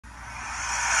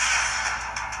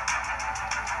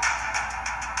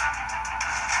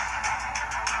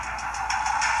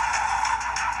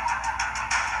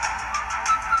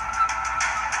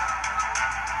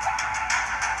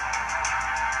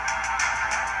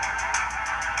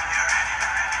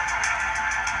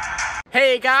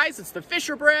Hey guys, it's the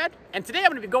Fisher Brad, and today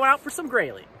I'm going to be going out for some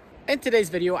grayling. In today's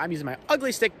video, I'm using my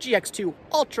Ugly Stick GX2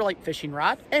 ultralight fishing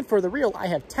rod, and for the reel, I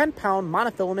have 10-pound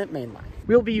monofilament mainline.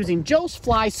 We'll be using Joe's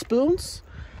Fly spoons,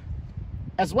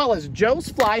 as well as Joe's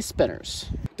Fly spinners.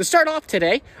 To start off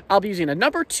today, I'll be using a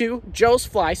number 2 Joe's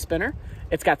Fly spinner.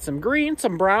 It's got some green,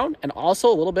 some brown, and also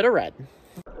a little bit of red.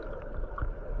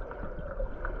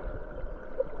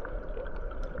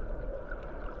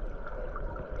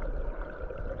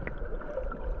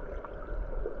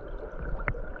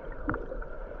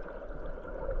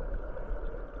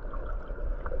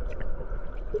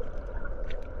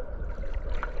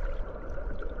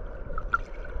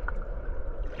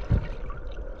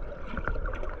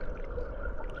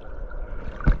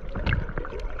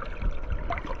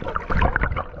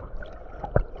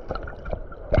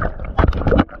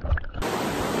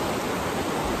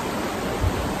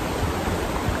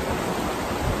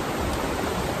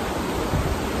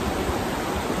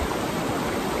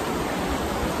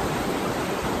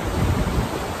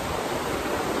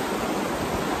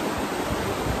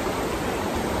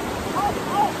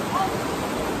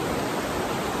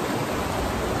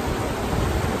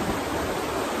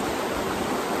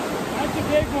 That's a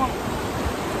big one.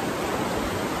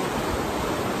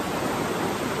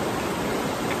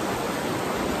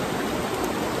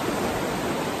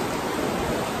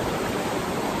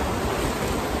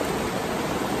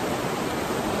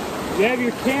 You have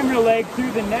your camera leg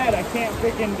through the net. I can't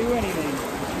freaking do anything.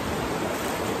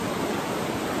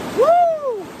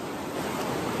 Woo!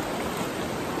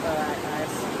 Alright,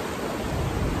 guys.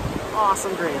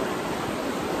 Awesome grayling.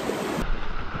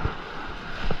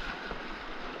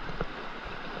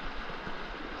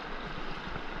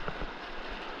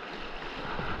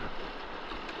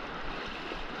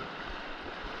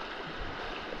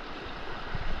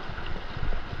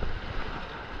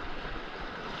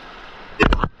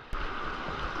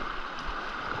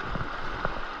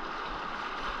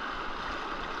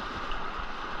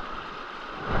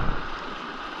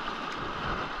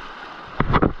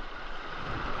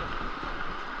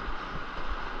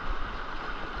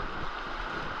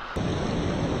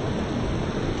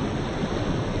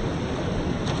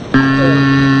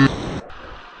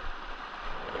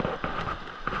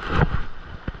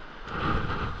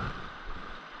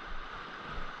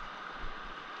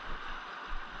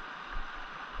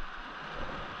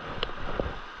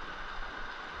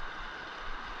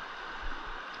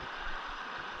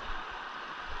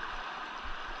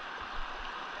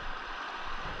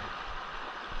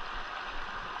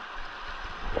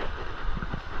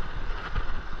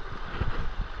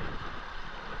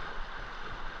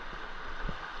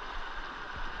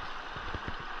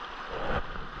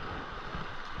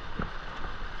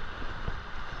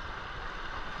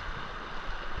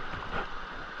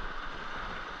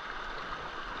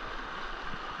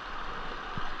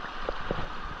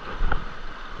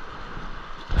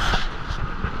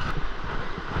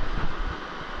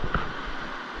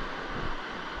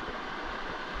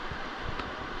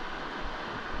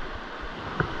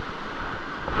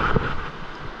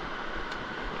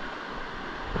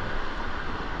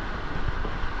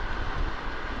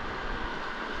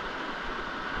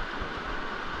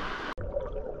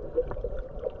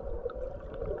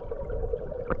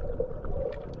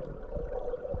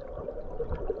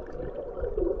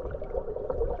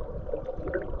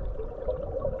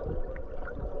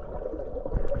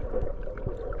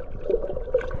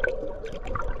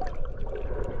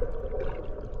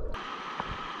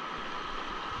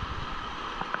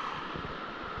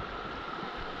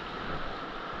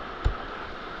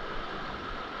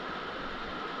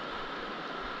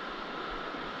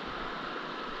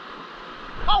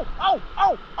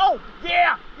 Oh,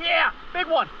 yeah, big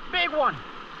one, big one.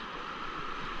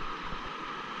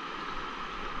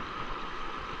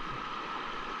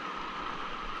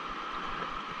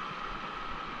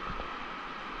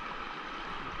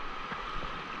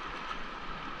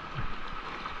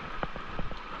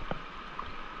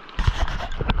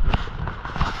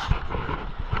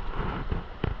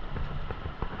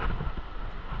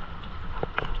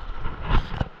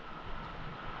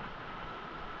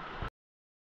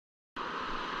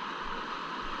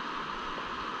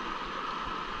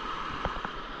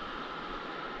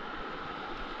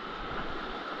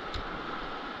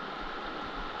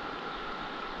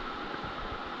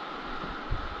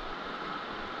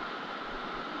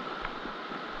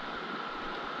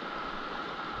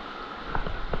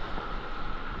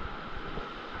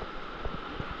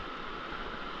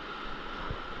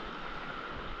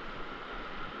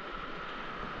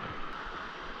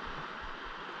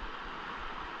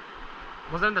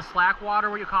 Was it in the slack water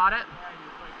where you caught it? Yeah, he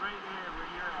was like right there where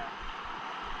you're at.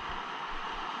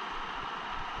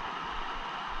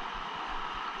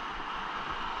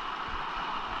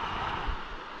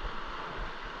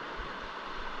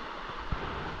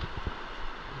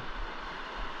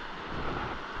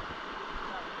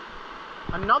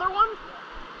 Another one?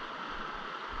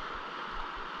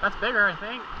 That's bigger, I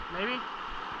think. Maybe? Not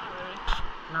really.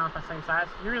 No, it's the same size.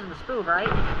 You're using the spoon, right?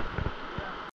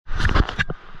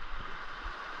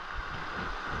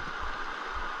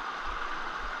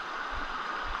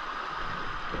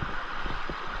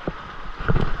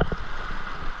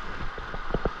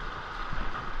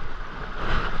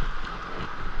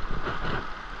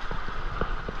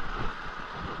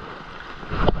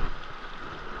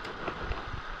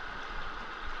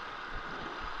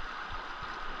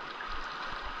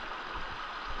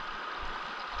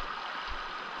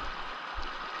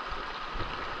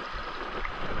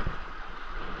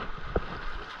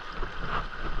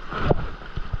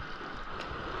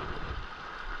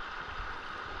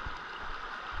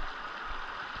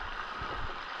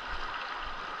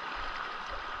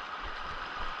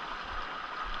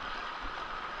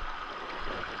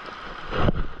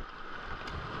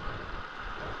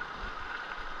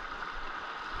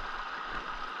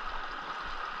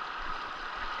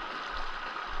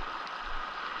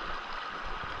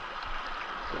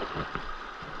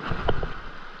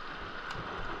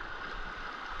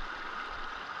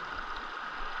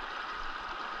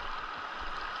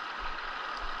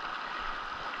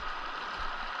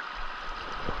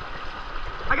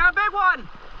 I got a big one!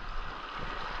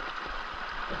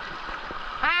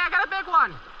 Hey, I got a big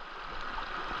one!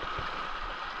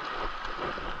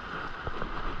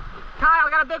 Kyle, I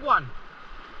got a big one!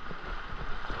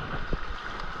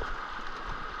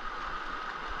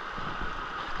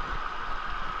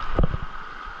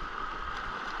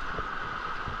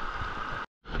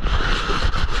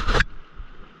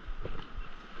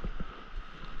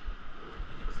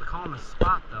 It's the calmest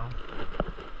spot, though.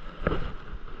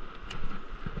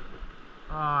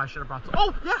 Oh, I should have brought some.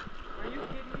 Oh, yeah! Are you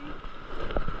kidding me?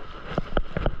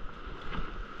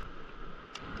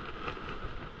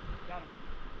 Got him.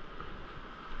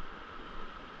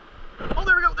 Oh,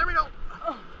 there we go, there we go!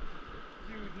 Oh,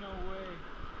 dude, no way.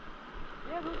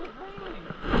 Yeah, look at Grayling.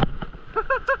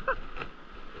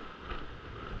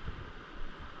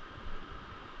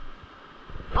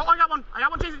 Oh, I got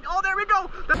one chasing. Oh, there we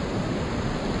go!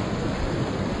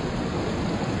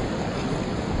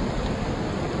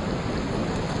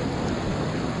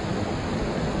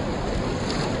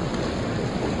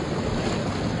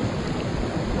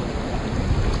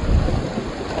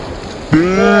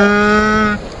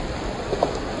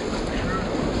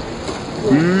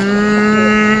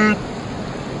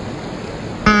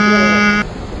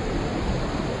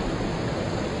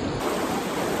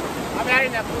 I'm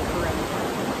adding that blooper in.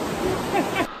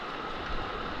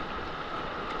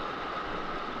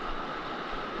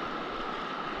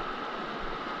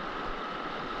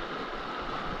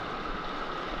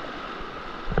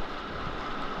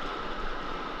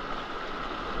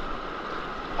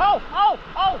 Oh, oh,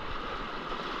 oh!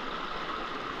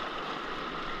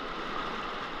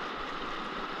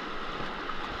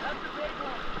 That's a big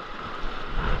one.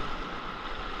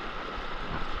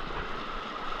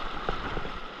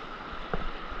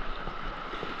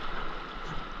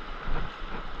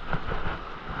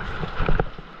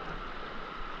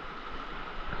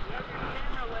 You have your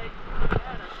camera legs to the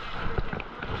net.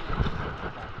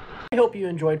 I hope you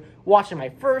enjoyed watching my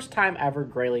first time ever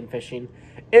grayling fishing.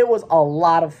 It was a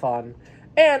lot of fun.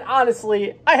 And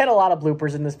honestly, I had a lot of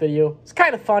bloopers in this video. It's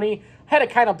kind of funny. I had to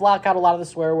kind of block out a lot of the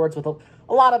swear words with a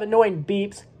lot of annoying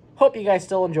beeps. Hope you guys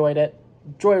still enjoyed it.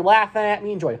 Enjoyed laughing at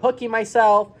me, enjoyed hooking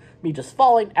myself, me just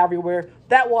falling everywhere.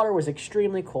 That water was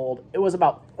extremely cold. It was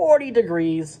about 40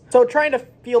 degrees. So trying to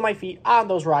feel my feet on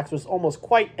those rocks was almost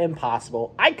quite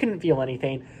impossible. I couldn't feel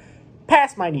anything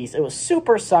past my knees. It was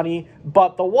super sunny,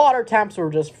 but the water temps were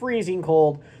just freezing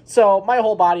cold. So my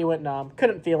whole body went numb.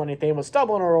 Couldn't feel anything. Was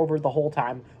stumbling over the whole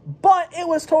time. But it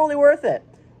was totally worth it.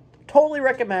 Totally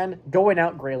recommend going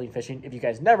out grayling fishing. If you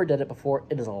guys never did it before,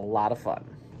 it is a lot of fun.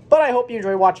 But I hope you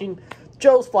enjoy watching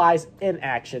Joe's flies in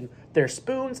action. Their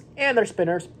spoons and their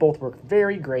spinners both work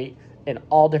very great in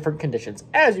all different conditions.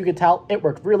 As you can tell, it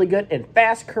worked really good in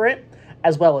fast current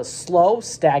as well as slow,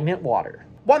 stagnant water.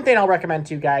 One thing I'll recommend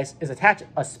to you guys is attach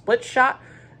a split shot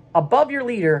above your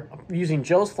leader using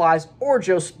Joe's flies or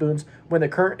Joe's spoons when the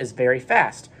current is very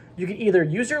fast. You can either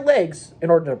use your legs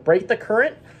in order to break the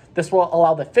current. This will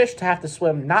allow the fish to have to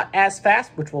swim not as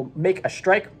fast, which will make a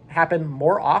strike happen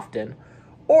more often.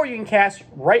 Or you can cast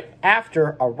right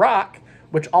after a rock,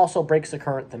 which also breaks the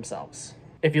current themselves.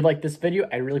 If you like this video,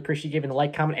 I really appreciate you giving a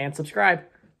like, comment, and subscribe.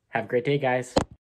 Have a great day, guys.